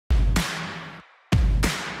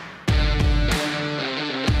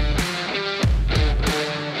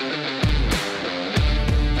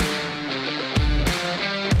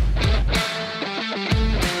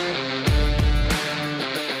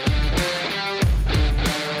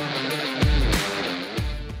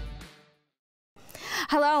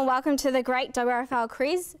Hello and welcome to the Great WRFL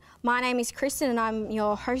Quiz. My name is Kristen and I'm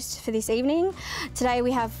your host for this evening. Today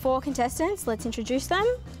we have 4 contestants. Let's introduce them.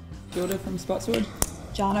 Gilda from Spotswood.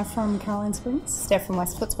 Jana from Caroline Springs. Steph from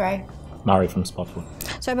Footscray. Murray from Spotswood.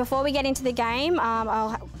 So before we get into the game,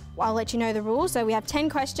 I'll let you know the rules. So we have 10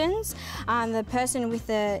 questions. The person with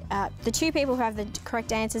the 2 people who have the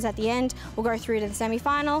correct answers at the end will go through to the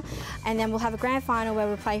semi-final, and then we'll have a grand final where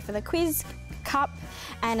we'll play for the quiz cup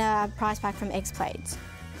and a prize pack from Eggs Plates.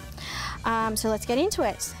 So let's get into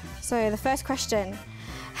it. So the first question,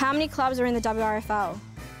 how many clubs are in the WRFL?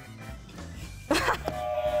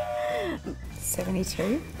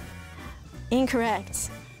 72.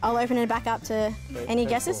 Incorrect. I'll open it back up to any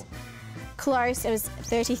guesses. Close, it was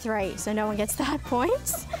 33, so no one gets that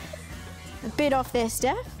point. A bit off there,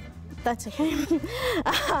 Steph. That's okay.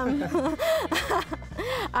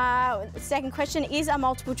 Second question is a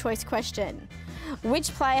multiple choice question. Which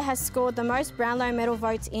player has scored the most Brownlow medal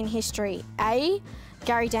votes in history? A,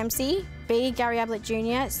 Gary Dempsey, B, Gary Ablett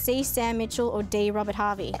Jr., C, Sam Mitchell, or D, Robert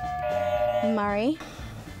Harvey? Murray?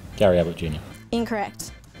 Gary Ablett Jr.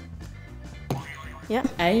 Incorrect. Yep.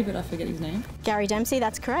 A, but I forget his name. Gary Dempsey,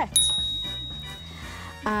 that's correct.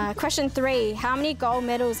 Question 3, how many gold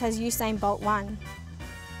medals has Usain Bolt won?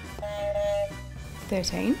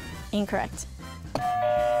 13. Incorrect.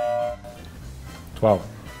 12.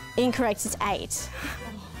 Incorrect, it's 8.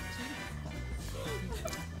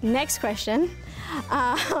 Next question.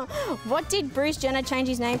 What did Bruce Jenner change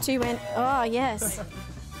his name to when... Oh, yes.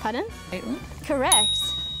 Pardon? Caitlin? Correct.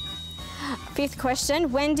 5th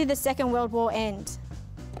question. When did the Second World War end?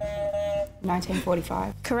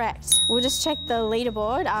 1945. Correct. We'll just check the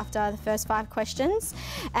leaderboard after the first 5 questions.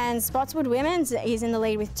 And Spotswood Women's is in the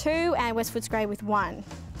lead with 2 and West Footscray with 1.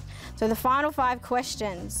 So the final 5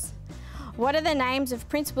 questions. What are the names of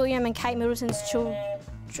Prince William and Kate Middleton's children?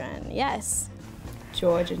 Yes.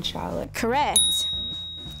 George and Charlotte. Correct.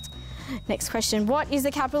 Next question. What is the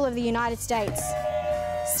capital of the United States?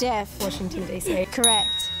 Steph. Washington, D.C.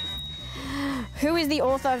 Correct. Who is the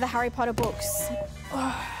author of the Harry Potter books?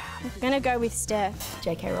 I'm going to go with Steph.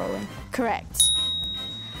 J.K. Rowling. Correct.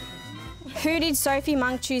 Who did Sophie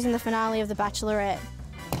Monk choose in the finale of The Bachelorette?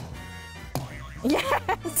 Yes.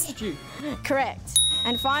 Stu. Correct.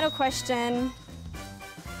 And final question.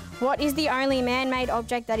 What is the only man-made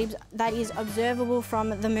object that is observable from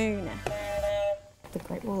the moon? The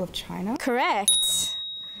Great Wall of China. Correct.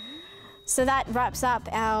 So that wraps up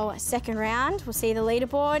our second round. We'll see the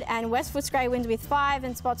leaderboard, and West Footscray wins with 5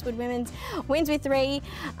 and Spotswood Women's wins with 3.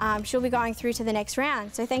 She'll be going through to the next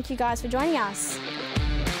round. So thank you guys for joining us.